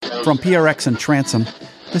From PRX and Transom,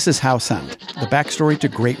 this is How Sound, the backstory to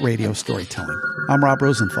great radio storytelling. I'm Rob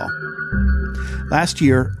Rosenthal. Last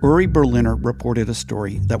year, Uri Berliner reported a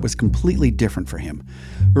story that was completely different for him.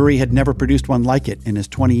 Uri had never produced one like it in his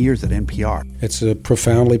 20 years at NPR. It's a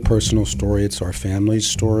profoundly personal story. It's our family's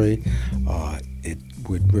story. It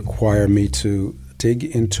would require me to dig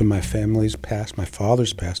into my family's past, my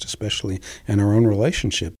father's past especially, and our own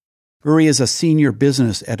relationship. Uri is a senior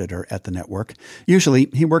business editor at the network. Usually,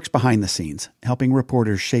 he works behind the scenes, helping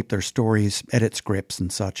reporters shape their stories, edit scripts,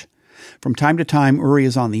 and such. From time to time, Uri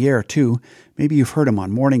is on the air, too. Maybe you've heard him on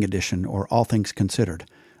Morning Edition or All Things Considered.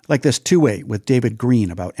 Like this two-way with David Green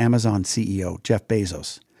about Amazon CEO Jeff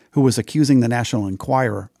Bezos, who was accusing the National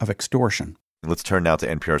Enquirer of extortion. Let's turn now to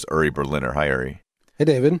NPR's Uri Berliner. Hi, Uri. Hey,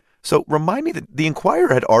 David. So remind me that the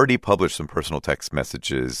Enquirer had already published some personal text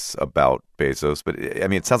messages about Bezos, but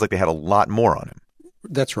it sounds like they had a lot more on him.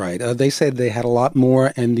 That's right. They said they had a lot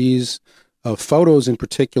more, and these photos in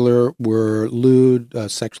particular were lewd,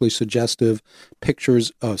 sexually suggestive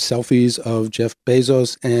pictures, selfies of Jeff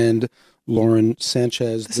Bezos and Lauren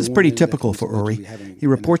Sanchez. This is pretty typical for Uri. He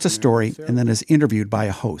reports a story and then is interviewed by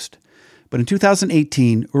a host. But in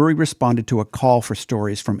 2018, Uri responded to a call for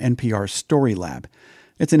stories from NPR's Story Lab.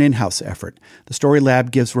 It's an in-house effort. The Story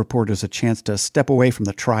Lab gives reporters a chance to step away from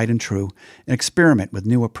the tried and true and experiment with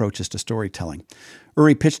new approaches to storytelling.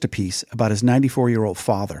 Uri pitched a piece about his 94-year-old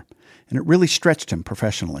father, and it really stretched him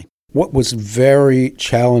professionally. What was very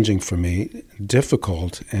challenging for me,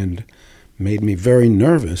 difficult, and made me very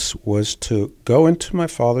nervous was to go into my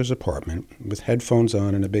father's apartment with headphones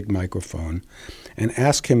on and a big microphone and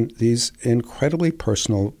ask him these incredibly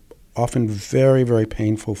personal, often very, very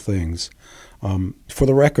painful things for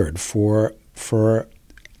the record, for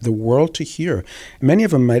the world to hear. Many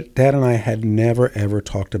of them my dad and I had never, ever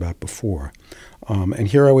talked about before. And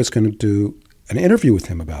here I was going to do an interview with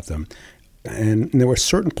him about them. And there were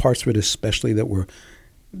certain parts of it especially that were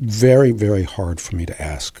very, very hard for me to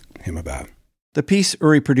ask him about. The piece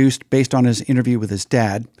Uri produced based on his interview with his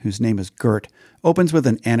dad, whose name is Gert, opens with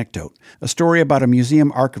an anecdote, a story about a museum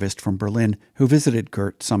archivist from Berlin who visited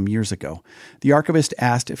Gert some years ago. The archivist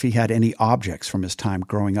asked if he had any objects from his time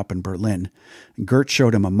growing up in Berlin. Gert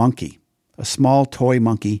showed him a monkey, a small toy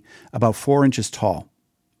monkey about 4 inches tall.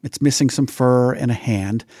 It's missing some fur and a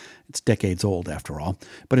hand. It's decades old, after all,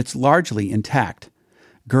 but it's largely intact.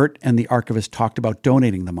 Gert and the archivist talked about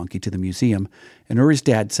donating the monkey to the museum, and Uri's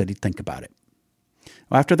dad said he'd think about it.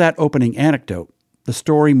 After that opening anecdote, the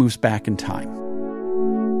story moves back in time.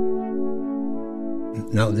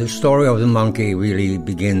 Now, the story of the monkey really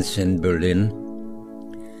begins in Berlin.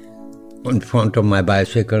 In front of my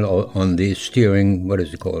bicycle, on the steering, what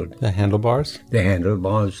is it called? The handlebars? The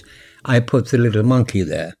handlebars. I put the little monkey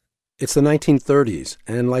there. It's the 1930s,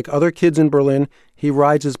 and like other kids in Berlin, he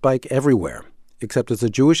rides his bike everywhere. Except as a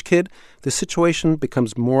Jewish kid, the situation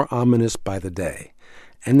becomes more ominous by the day.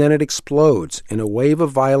 And then it explodes in a wave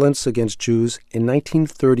of violence against Jews in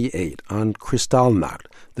 1938 on Kristallnacht,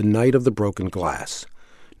 the night of the broken glass.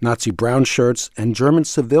 Nazi brown shirts and German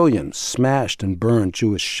civilians smashed and burned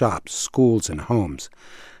Jewish shops, schools, and homes.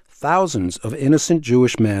 Thousands of innocent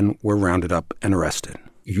Jewish men were rounded up and arrested.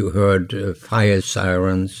 You heard fire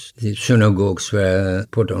sirens. The synagogues were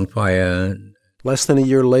put on fire. Less than a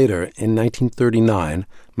year later, in 1939,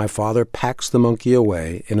 my father packs the monkey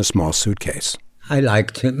away in a small suitcase. I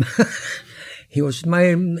liked him. He was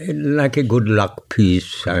like a good luck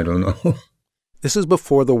piece, I don't know. This is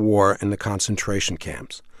before the war and the concentration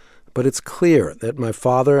camps. But it's clear that my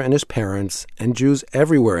father and his parents and Jews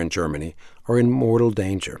everywhere in Germany are in mortal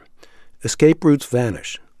danger. Escape routes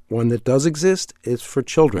vanish. One that does exist is for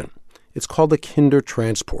children. It's called the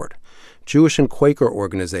Kindertransport. Jewish and Quaker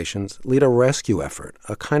organizations lead a rescue effort,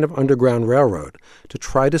 a kind of underground railroad, to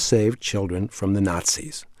try to save children from the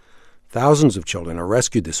Nazis. Thousands of children are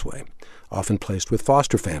rescued this way, often placed with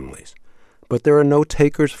foster families. But there are no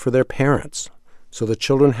takers for their parents, so the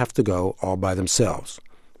children have to go all by themselves,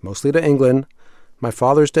 mostly to England. My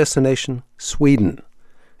father's destination, Sweden.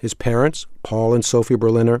 His parents, Paul and Sophie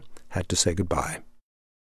Berliner, had to say goodbye.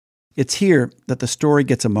 It's here that the story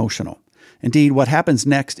gets emotional. Indeed, what happens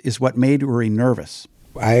next is what made Uri nervous.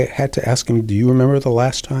 I had to ask him, do you remember the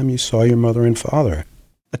last time you saw your mother and father?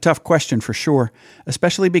 A tough question for sure,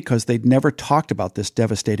 especially because they'd never talked about this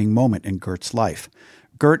devastating moment in Gert's life.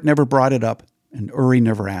 Gert never brought it up, and Uri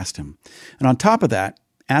never asked him. And on top of that,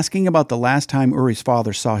 asking about the last time Uri's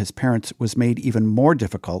father saw his parents was made even more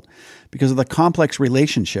difficult because of the complex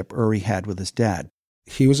relationship Uri had with his dad.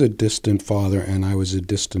 He was a distant father, and I was a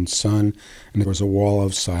distant son, and there was a wall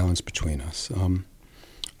of silence between us.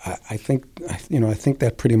 I think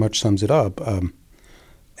that pretty much sums it up.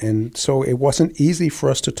 And so it wasn't easy for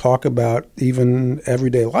us to talk about even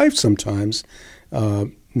everyday life sometimes, no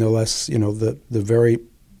less, the very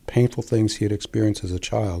painful things he had experienced as a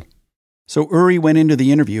child. So Uri went into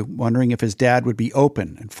the interview wondering if his dad would be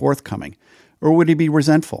open and forthcoming, or would he be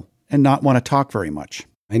resentful and not want to talk very much?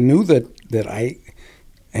 I knew that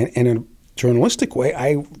in a journalistic way,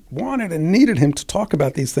 I wanted and needed him to talk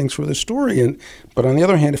about these things for the story. But on the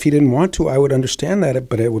other hand, if he didn't want to, I would understand that,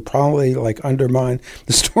 but it would probably undermine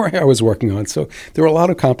the story I was working on. So there were a lot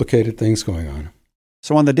of complicated things going on.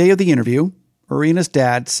 So on the day of the interview, Uri and his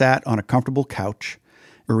dad sat on a comfortable couch.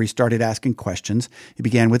 Uri started asking questions. He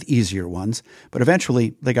began with easier ones, but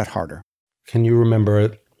eventually they got harder. Can you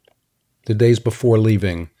remember the days before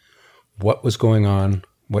leaving? What was going on?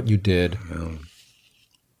 What you did?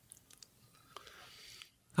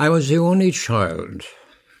 I was the only child,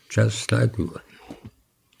 just like you.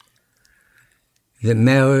 The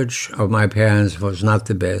marriage of my parents was not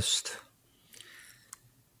the best.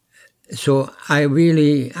 So I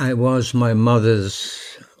was my mother's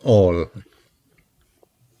all.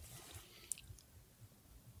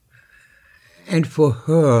 And for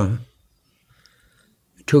her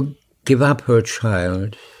to give up her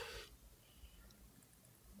child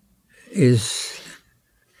is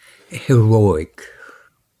heroic.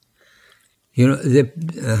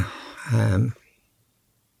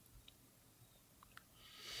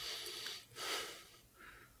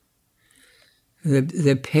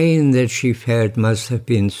 The pain that she felt must have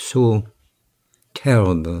been so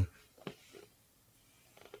terrible.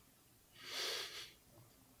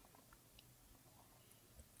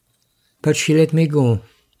 But she let me go.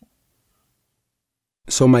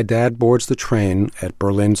 So my dad boards the train at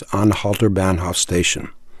Berlin's Anhalter Bahnhof station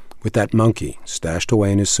with that monkey stashed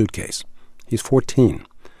away in his suitcase. He's 14.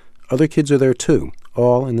 Other kids are there too,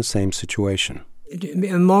 all in the same situation.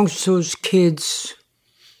 Amongst those kids,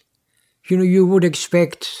 you would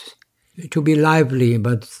expect to be lively,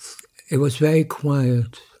 but it was very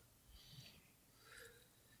quiet.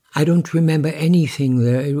 I don't remember anything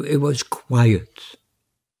there. It was quiet.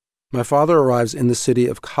 My father arrives in the city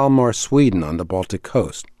of Kalmar, Sweden, on the Baltic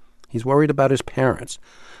coast. He's worried about his parents,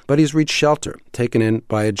 but he's reached shelter, taken in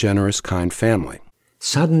by a generous, kind family.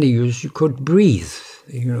 Suddenly you could breathe.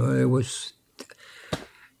 It was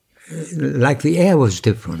like the air was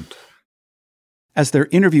different. As their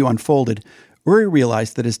interview unfolded, Uri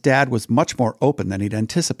realized that his dad was much more open than he'd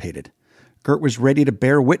anticipated. Gert was ready to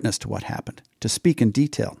bear witness to what happened, to speak in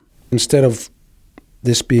detail. Instead of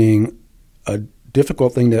this being a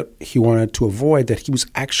difficult thing that he wanted to avoid, that he was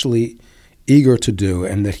actually eager to do,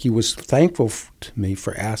 and that he was thankful to me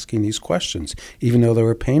for asking these questions, even though they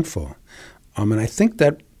were painful. And I think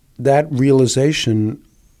that realization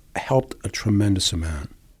helped a tremendous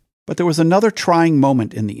amount. But there was another trying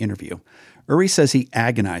moment in the interview. Uri says he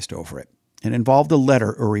agonized over it. It involved a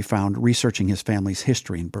letter Uri found researching his family's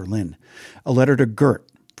history in Berlin, a letter to Gert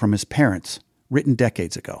from his parents, written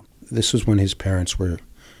decades ago. This was when his parents were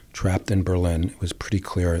trapped in Berlin. It was pretty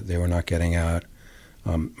clear they were not getting out.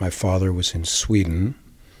 My father was in Sweden.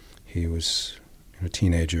 He was a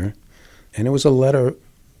teenager. And it was a letter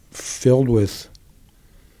filled with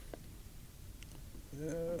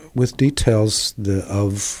details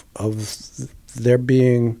of their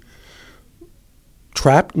being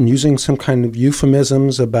trapped and using some kind of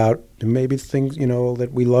euphemisms about maybe things, that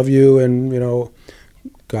we love you and,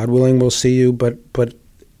 God willing, we'll see you, but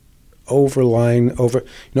overriding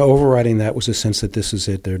that was a sense that this is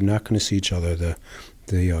it. They're not going to see each other.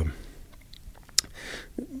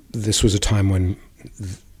 This was a time when,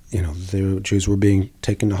 the Jews were being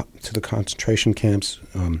taken to the concentration camps.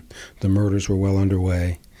 The murders were well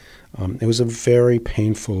underway. It was a very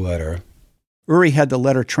painful letter. Uri had the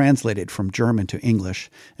letter translated from German to English,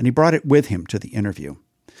 and he brought it with him to the interview.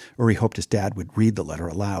 Uri hoped his dad would read the letter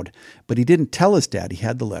aloud, but he didn't tell his dad he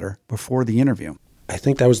had the letter before the interview. I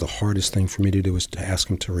think that was the hardest thing for me to do, was to ask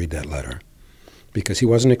him to read that letter, because he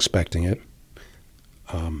wasn't expecting it.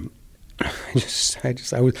 I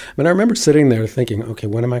remember sitting there thinking, okay,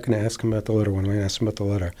 when am I going to ask him about the letter? When am I going to ask him about the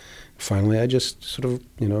letter? Finally, I just sort of,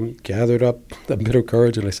 gathered up a bit of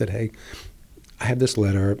courage, and I said, hey, I have this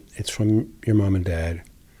letter. It's from your mom and dad.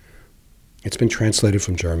 It's been translated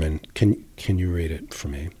from German. Can you read it for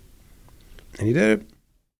me? And he did it.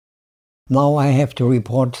 Now I have to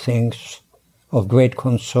report things of great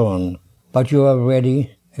concern, but you are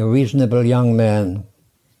already a reasonable young man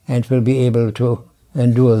and will be able to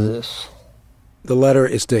endure this. The letter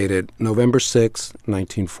is dated November 6,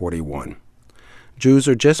 1941. Jews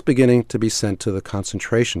are just beginning to be sent to the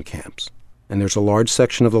concentration camps, and there's a large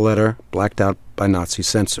section of the letter blacked out by Nazi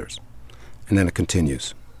censors. And then it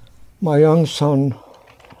continues. My young son,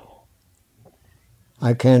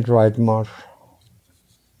 I can't write much.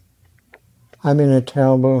 I'm in a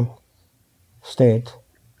terrible state.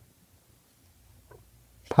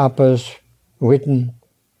 Papa's written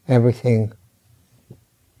everything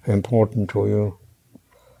important to you.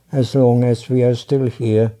 As long as we are still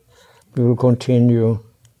here, we will continue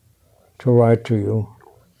to write to you.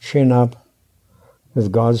 Chin up.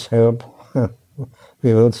 With God's help,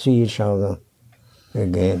 we will see each other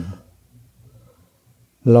again.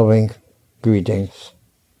 Loving greetings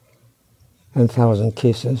and 1,000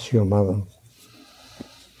 kisses, your mother.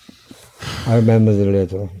 I remember the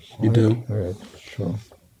letter. You do? Right, sure.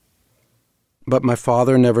 But my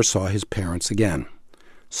father never saw his parents again.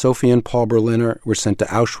 Sophie and Paul Berliner were sent to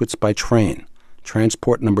Auschwitz by train,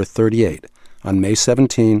 transport number 38, on May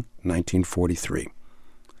 17, 1943.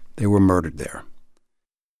 They were murdered there.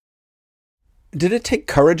 Did it take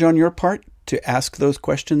courage on your part to ask those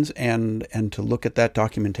questions and to look at that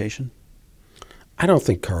documentation? I don't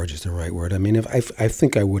think courage is the right word. I mean, I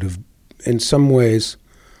think I would have, in some ways,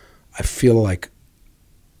 I feel like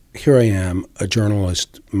here I am, a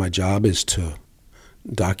journalist. My job is to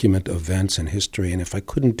document events and history, and if I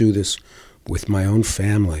couldn't do this with my own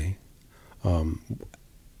family, at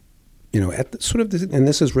and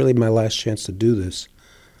this is really my last chance to do this,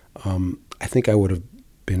 I think I would have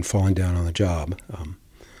been falling down on the job.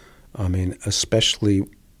 Especially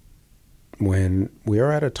when we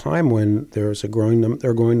are at a time when there's there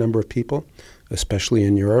are a growing number of people, especially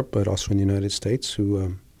in Europe, but also in the United States,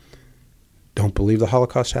 who don't believe the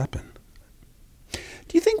Holocaust happened.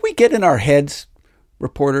 Do you think we get in our heads,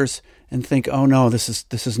 reporters, and think, oh no, this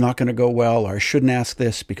is not going to go well, or I shouldn't ask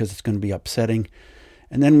this because it's going to be upsetting?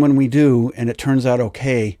 And then when we do, and it turns out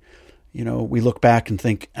okay, we look back and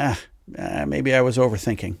think, maybe I was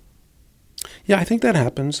overthinking. Yeah, I think that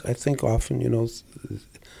happens. I think often,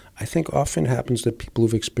 happens that people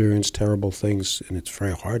who've experienced terrible things, and it's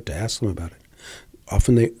very hard to ask them about it.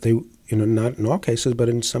 Often they not in all cases, but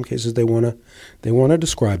in some cases they want to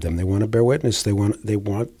describe them. They want to bear witness. They want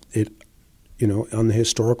it, on the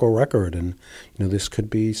historical record. And this could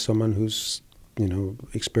be someone who's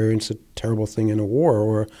experienced a terrible thing in a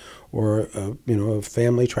war or a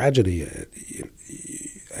family tragedy.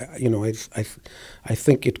 I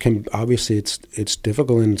think it can, obviously it's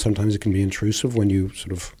difficult, and sometimes it can be intrusive when you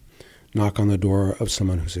sort of knock on the door of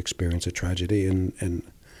someone who's experienced a tragedy,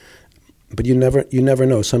 but you never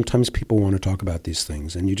know. Sometimes people want to talk about these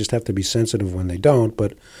things, and you just have to be sensitive when they don't.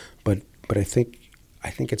 But I think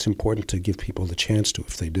it's important to give people the chance to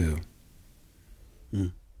if they do.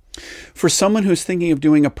 Mm. For someone who's thinking of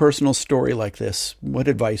doing a personal story like this, what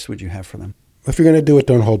advice would you have for them? If you're going to do it,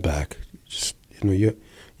 don't hold back. Just you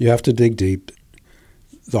have to dig deep.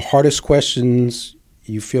 The hardest questions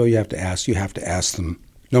you feel you have to ask them,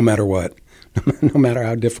 no matter what. No matter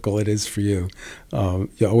how difficult it is for you,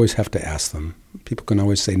 you always have to ask them. People can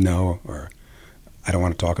always say no, or I don't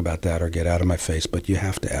want to talk about that, or get out of my face, but you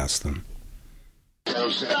have to ask them.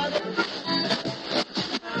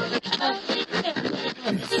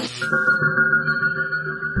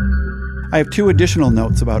 I have two additional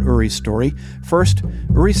notes about Uri's story. First,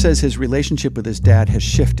 Uri says his relationship with his dad has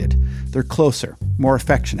shifted. They're closer, more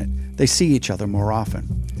affectionate. They see each other more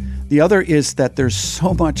often. The other is that there's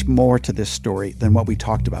so much more to this story than what we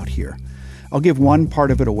talked about here. I'll give one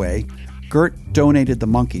part of it away. Gert donated the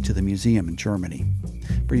monkey to the museum in Germany.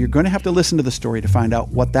 But you're going to have to listen to the story to find out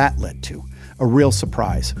what that led to. A real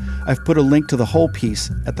surprise. I've put a link to the whole piece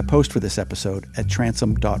at the post for this episode at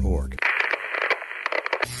transom.org.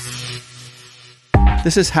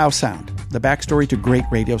 This is How Sound, the backstory to great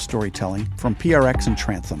radio storytelling from PRX and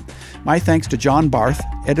Transom. My thanks to John Barth,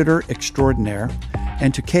 editor extraordinaire,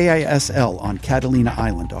 and to KISL on Catalina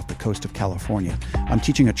Island off the coast of California. I'm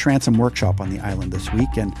teaching a Transom workshop on the island this week,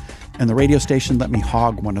 and the radio station let me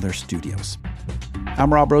hog one of their studios.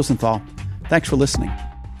 I'm Rob Rosenthal. Thanks for listening.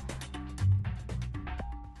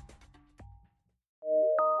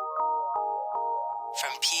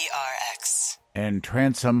 From PRX and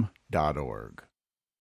Transom.org.